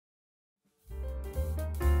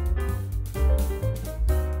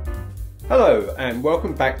Hello and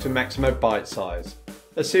welcome back to Maximo Bite Size,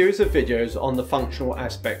 a series of videos on the functional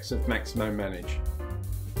aspects of Maximo Manage.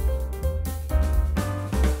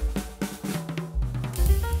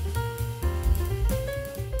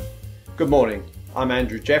 Good morning, I'm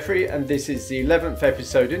Andrew Jeffrey and this is the 11th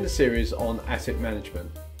episode in the series on asset management.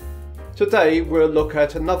 Today we'll look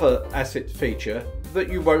at another asset feature that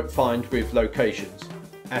you won't find with locations,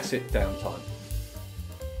 asset downtime.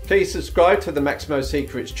 Please subscribe to the Maximo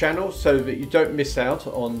Secrets channel so that you don't miss out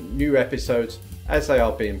on new episodes as they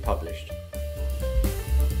are being published.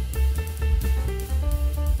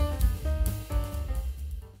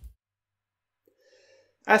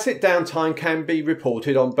 Asset downtime can be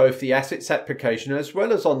reported on both the assets application as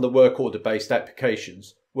well as on the work order based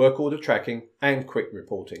applications, work order tracking and quick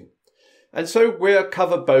reporting. And so we'll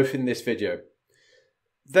cover both in this video.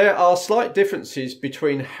 There are slight differences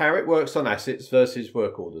between how it works on assets versus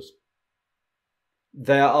work orders.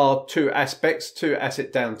 There are two aspects to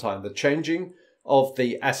asset downtime, the changing of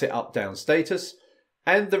the asset up-down status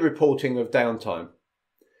and the reporting of downtime.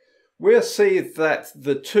 We'll see that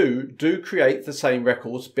the two do create the same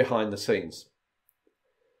records behind the scenes.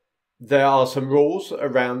 There are some rules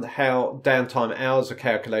around how downtime hours are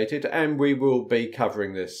calculated and we will be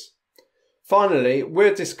covering this. Finally,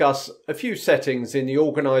 we'll discuss a few settings in the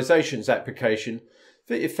organisations application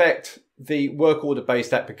that affect the work order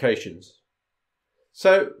based applications.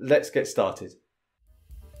 So let's get started.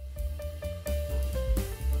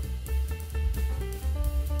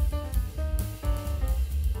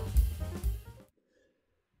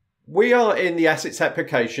 We are in the assets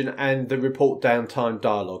application and the report downtime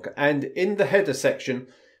dialog, and in the header section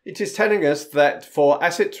it is telling us that for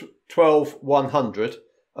asset 12100,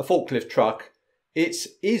 a forklift truck, its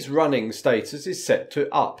is running status is set to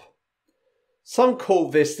up. Some call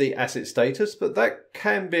this the asset status, but that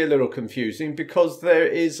can be a little confusing because there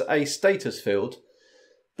is a status field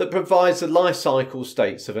that provides the life cycle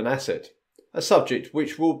states of an asset, a subject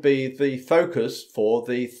which will be the focus for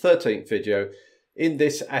the 13th video in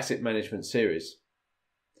this asset management series.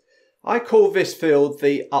 I call this field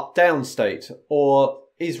the up-down state or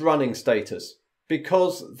is running status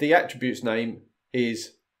because the attribute's name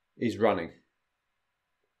is running.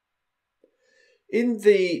 In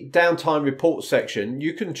the downtime report section,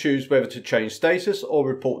 you can choose whether to change status or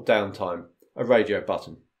report downtime, a radio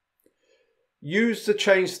button. Use the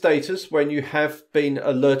change status when you have been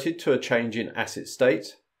alerted to a change in asset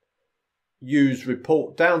state. Use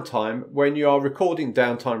report downtime when you are recording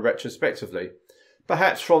downtime retrospectively,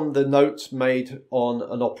 perhaps from the notes made on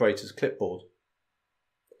an operator's clipboard.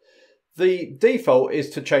 The default is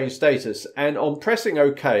to change status, and on pressing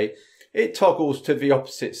OK, it toggles to the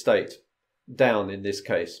opposite state, down in this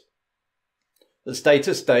case. The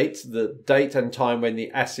status date, the date and time when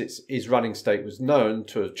the asset's is running state was known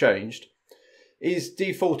to have changed, is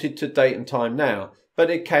defaulted to date and time now,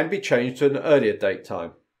 but it can be changed to an earlier date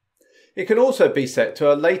time. It can also be set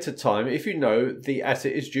to a later time if you know the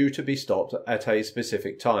asset is due to be stopped at a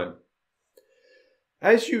specific time.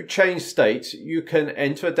 As you change state, you can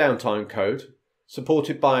enter a downtime code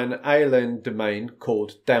supported by an ALN domain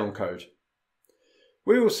called downcode.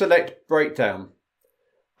 We will select breakdown.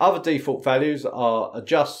 Other default values are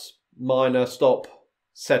adjust, minor, stop,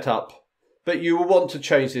 setup, but you will want to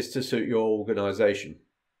change this to suit your organisation.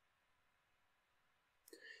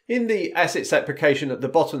 In the assets application at the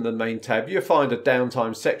bottom of the main tab, you'll find a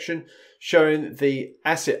downtime section showing the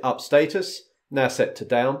asset up status, now set to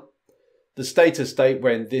down, the status date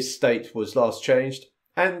when this state was last changed,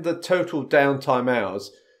 and the total downtime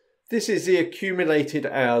hours. This is the accumulated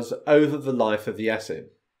hours over the life of the asset.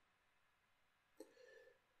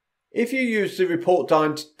 If you use the report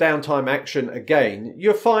downtime action again,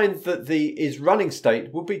 you'll find that the is running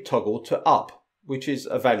state will be toggled to up, which is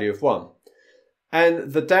a value of 1.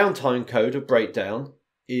 And the downtime code of breakdown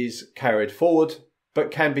is carried forward, but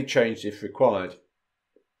can be changed if required.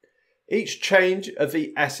 Each change of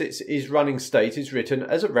the asset's is running state is written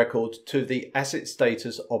as a record to the asset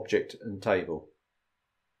status object and table.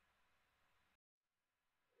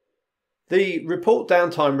 The report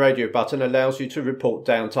downtime radio button allows you to report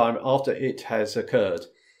downtime after it has occurred.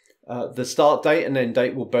 The start date and end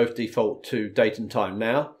date will both default to date and time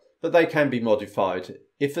now, but they can be modified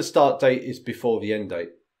if the start date is before the end date.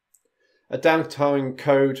 A downtime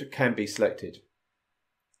code can be selected.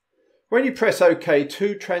 When you press OK,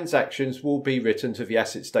 two transactions will be written to the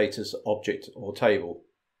asset status object or table.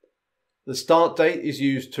 The start date is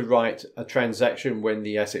used to write a transaction when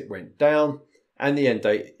the asset went down, and the end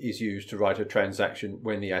date is used to write a transaction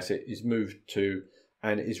when the asset is moved to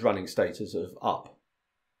and is running status of up.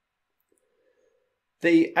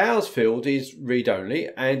 The hours field is read-only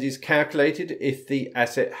and is calculated if the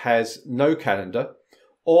asset has no calendar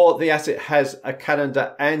or the asset has a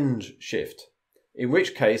calendar and shift, in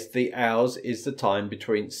which case the hours is the time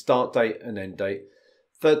between start date and end date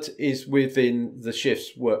that is within the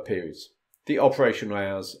shift's work periods, the operational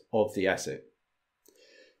hours of the asset.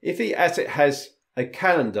 If the asset has a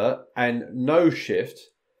calendar and no shift,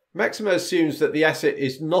 Maximo assumes that the asset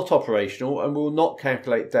is not operational and will not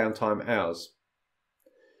calculate downtime hours.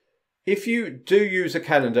 If you do use a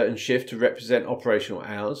calendar and shift to represent operational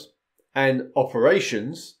hours, and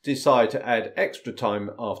operations decide to add extra time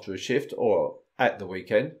after a shift or at the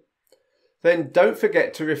weekend, then don't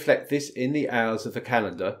forget to reflect this in the hours of the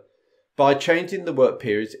calendar by changing the work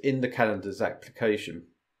periods in the calendar's application.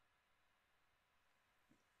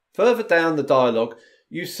 Further down the dialog,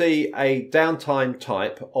 you see a downtime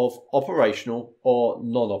type of operational or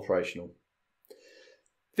non-operational.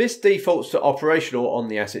 This defaults to operational on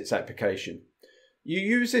the assets application. You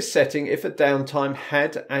use this setting if a downtime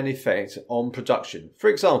had an effect on production, for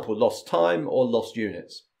example, lost time or lost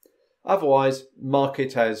units. Otherwise, mark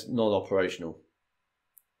it as non-operational.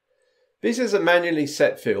 This is a manually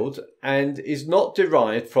set field and is not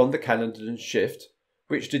derived from the calendar and shift,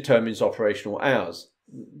 which determines operational hours.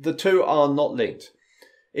 The two are not linked.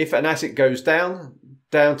 If an asset goes down,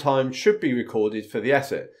 downtime should be recorded for the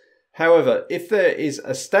asset. However, if there is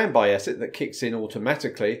a standby asset that kicks in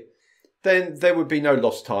automatically, then there would be no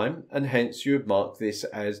lost time and hence you would mark this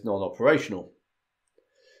as non-operational.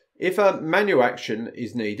 If a manual action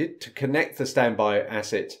is needed to connect the standby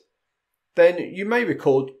asset, then you may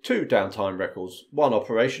record two downtime records, one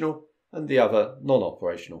operational and the other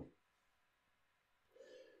non-operational.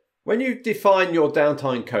 When you define your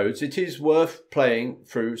downtime codes, it is worth playing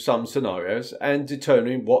through some scenarios and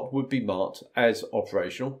determining what would be marked as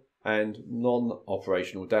operational and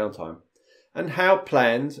non-operational downtime, and how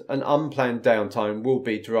planned and unplanned downtime will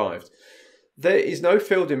be derived. There is no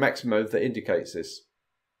field in Maximo that indicates this.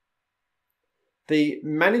 The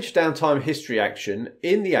Manage Downtime History action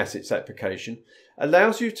in the Assets application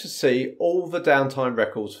allows you to see all the downtime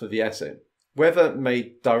records for the asset, whether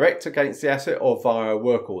made direct against the asset or via a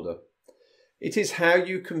work order. It is how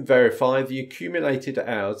you can verify the accumulated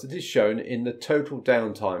hours that is shown in the Total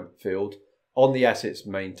Downtime field on the Assets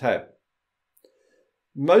main tab.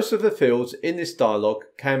 Most of the fields in this dialog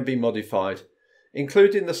can be modified,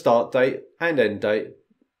 including the start date and end date,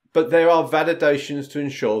 but there are validations to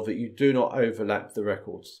ensure that you do not overlap the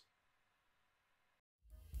records.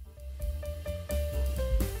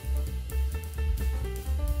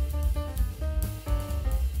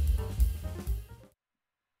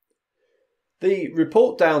 The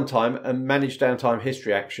Report Downtime and Manage Downtime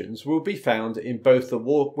History actions will be found in both the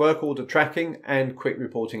work order tracking and quick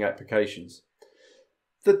reporting applications.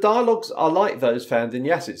 The dialogues are like those found in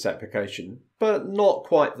the Assets application, but not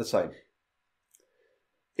quite the same.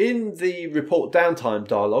 In the Report Downtime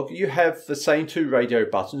dialog, you have the same two radio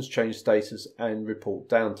buttons, Change Status and Report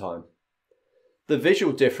Downtime. The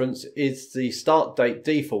visual difference is the Start Date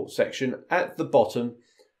Default section at the bottom,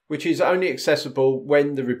 which is only accessible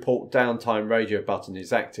when the Report Downtime radio button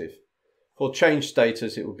is active. For Change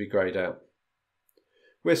Status, it will be greyed out.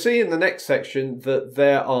 We'll see in the next section that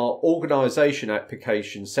there are organisation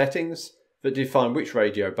application settings that define which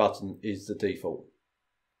radio button is the default.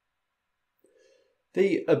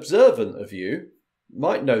 The observant of you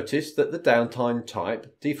might notice that the downtime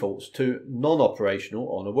type defaults to non-operational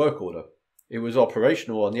on a work order. It was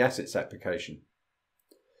operational on the Assets application.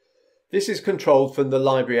 This is controlled from the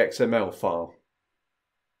library XML file.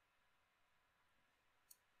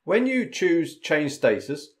 When you choose Change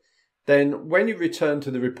Status, then when you return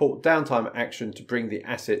to the Report Downtime action to bring the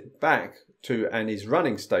asset back to an is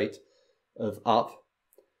running state of up,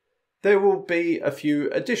 there will be a few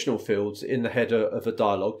additional fields in the header of a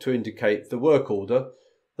dialog to indicate the work order,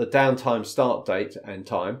 the downtime start date and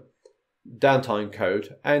time, downtime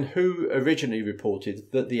code, and who originally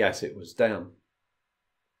reported that the asset was down.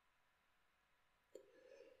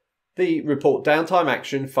 The Report Downtime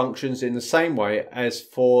action functions in the same way as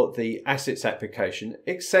for the Assets application,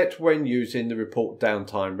 except when using the Report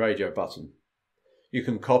Downtime radio button. You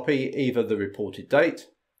can copy either the reported date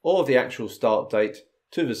or the actual start date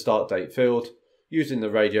to the Start Date field using the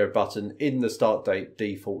radio button in the Start Date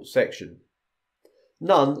Default section.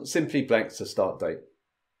 None simply blanks the start date.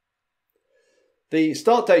 The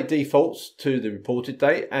start date defaults to the reported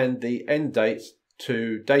date and the end date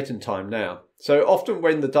to date and time now. So often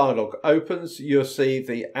when the dialog opens, you'll see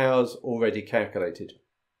the hours already calculated.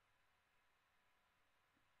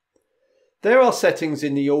 There are settings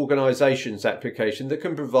in the Organisations application that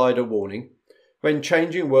can provide a warning when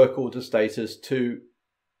changing work order status to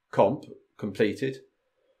comp completed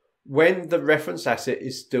when the reference asset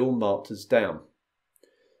is still marked as down.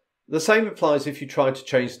 The same applies if you try to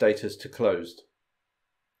change status to closed.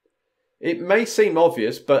 It may seem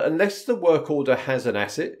obvious, but unless the work order has an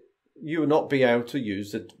asset, you will not be able to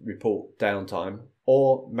use the report downtime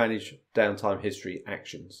or manage downtime history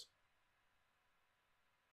actions.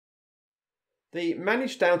 The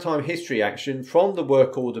manage downtime history action from the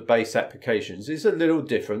work order based applications is a little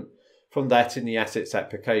different from that in the assets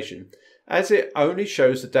application, as it only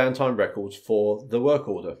shows the downtime records for the work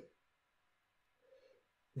order.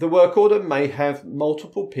 The work order may have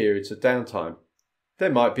multiple periods of downtime. There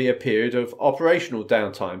might be a period of operational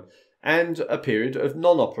downtime and a period of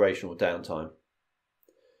non-operational downtime.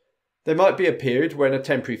 There might be a period when a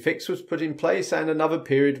temporary fix was put in place and another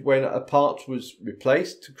period when a part was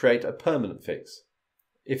replaced to create a permanent fix,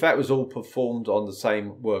 if that was all performed on the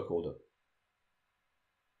same work order.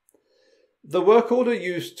 The work order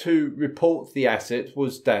used to report the asset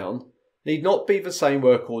was down need not be the same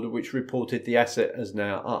work order which reported the asset as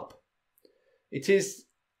now up. It is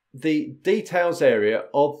the details area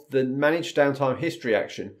of the managed downtime history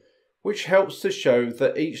action which helps to show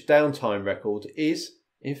that each downtime record is,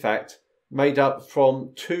 in fact, made up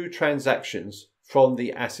from two transactions from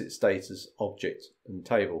the asset status object and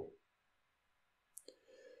table.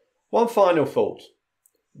 One final thought.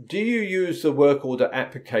 Do you use the work order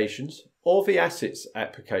applications or the assets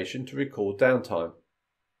application to record downtime?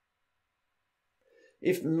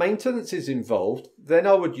 If maintenance is involved, then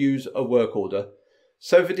I would use a work order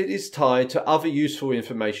so that it is tied to other useful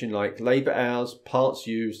information like labour hours, parts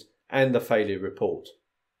used, and the failure report.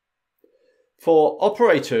 For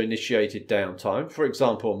operator-initiated downtime, for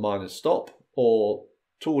example minor stop or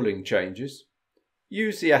tooling changes,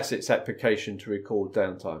 use the assets application to record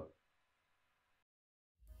downtime.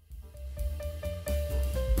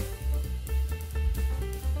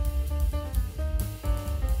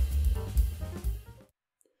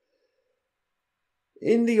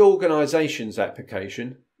 In the Organisations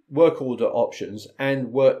application, work order options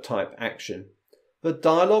and work type action, the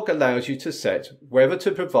dialog allows you to set whether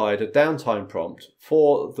to provide a downtime prompt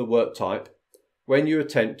for the work type when you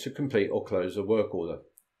attempt to complete or close a work order,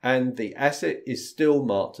 and the asset is still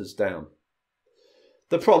marked as down.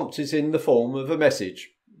 The prompt is in the form of a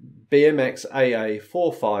message, BMX AA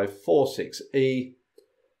 4546E.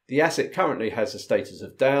 The asset currently has a status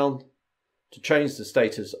of down. To change the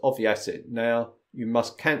status of the asset now, you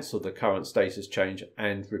must cancel the current status change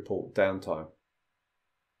and report downtime.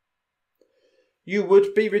 You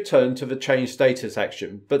would be returned to the change status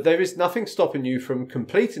action, but there is nothing stopping you from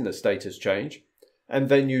completing the status change and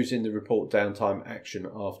then using the report downtime action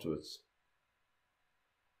afterwards.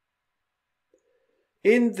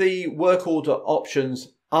 In the work order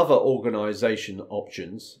options other organisation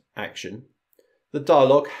options action, the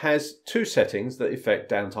dialog has two settings that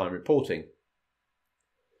affect downtime reporting.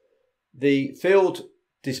 The field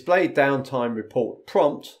display downtime report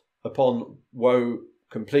prompt upon WOE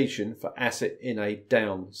completion for asset in a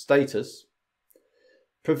down status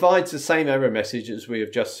provides the same error message as we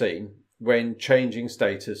have just seen when changing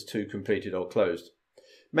status to completed or closed.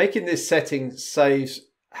 Making this setting saves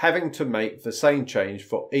having to make the same change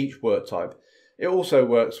for each work type. It also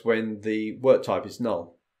works when the work type is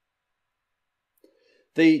null.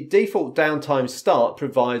 The default downtime start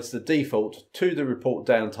provides the default to the report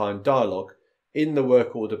downtime dialog in the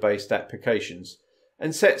work order based applications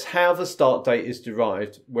and sets how the start date is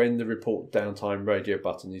derived when the report downtime radio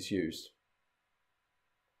button is used.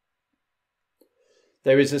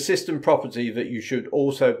 There is a system property that you should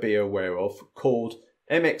also be aware of called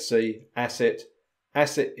MXC asset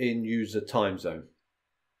in user time zone.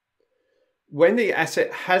 When the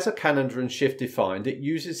asset has a calendar and shift defined, it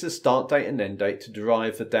uses the start date and end date to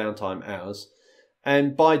derive the downtime hours,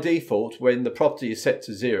 and by default, when the property is set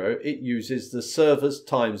to 0, it uses the server's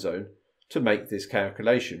time zone to make this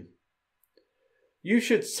calculation. You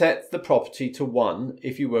should set the property to 1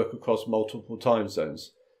 if you work across multiple time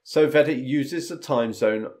zones, so that it uses the time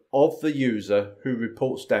zone of the user who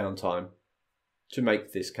reports downtime to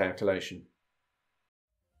make this calculation.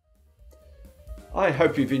 I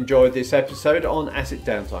hope you've enjoyed this episode on asset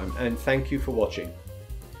downtime, and thank you for watching.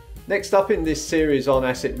 Next up in this series on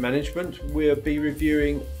asset management, we'll be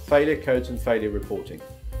reviewing failure codes and failure reporting.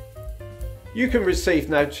 You can receive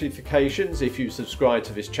notifications if you subscribe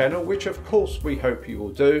to this channel, which of course we hope you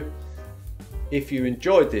will do. If you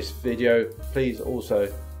enjoyed this video, please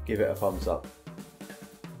also give it a thumbs up.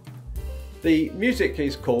 The music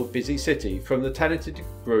is called Busy City from the talented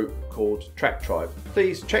group called Track Tribe.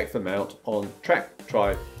 Please check them out on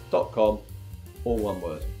tracktribe.com, all one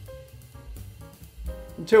word.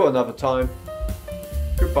 Until another time,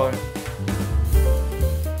 goodbye. Goodbye.